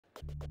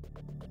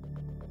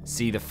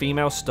See the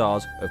female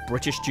stars of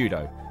British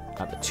Judo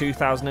at the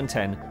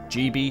 2010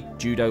 GB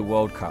Judo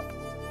World Cup.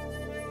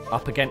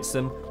 Up against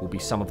them will be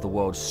some of the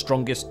world's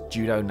strongest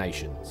judo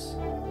nations.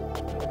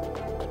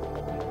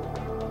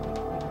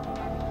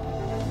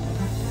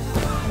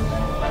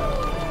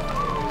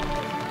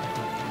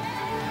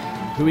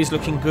 Who is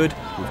looking good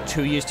with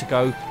 2 years to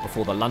go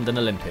before the London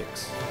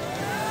Olympics?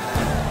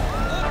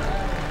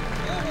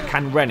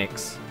 Can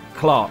Rennicks,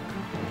 Clark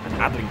and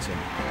Adlington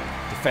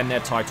defend their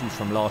titles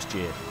from last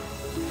year?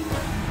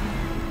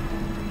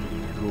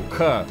 Will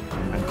Kerr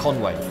and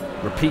Conway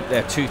repeat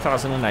their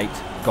 2008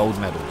 gold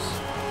medals?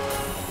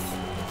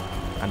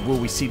 And will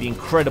we see the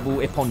incredible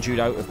Ippon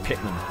Judo of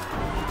Pittman,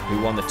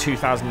 who won the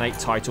 2008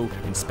 title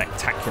in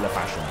spectacular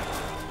fashion?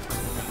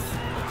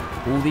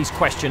 All these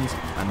questions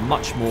and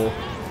much more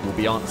will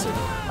be answered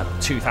at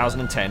the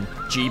 2010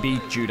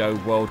 GB Judo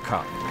World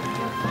Cup.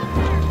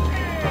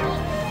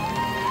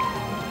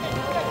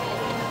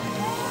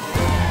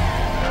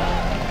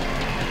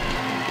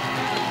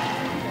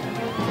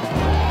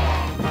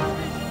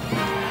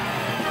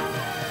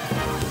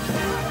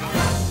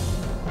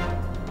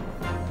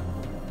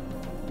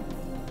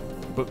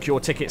 Book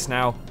your tickets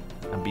now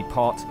and be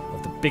part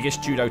of the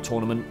biggest judo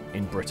tournament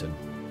in Britain.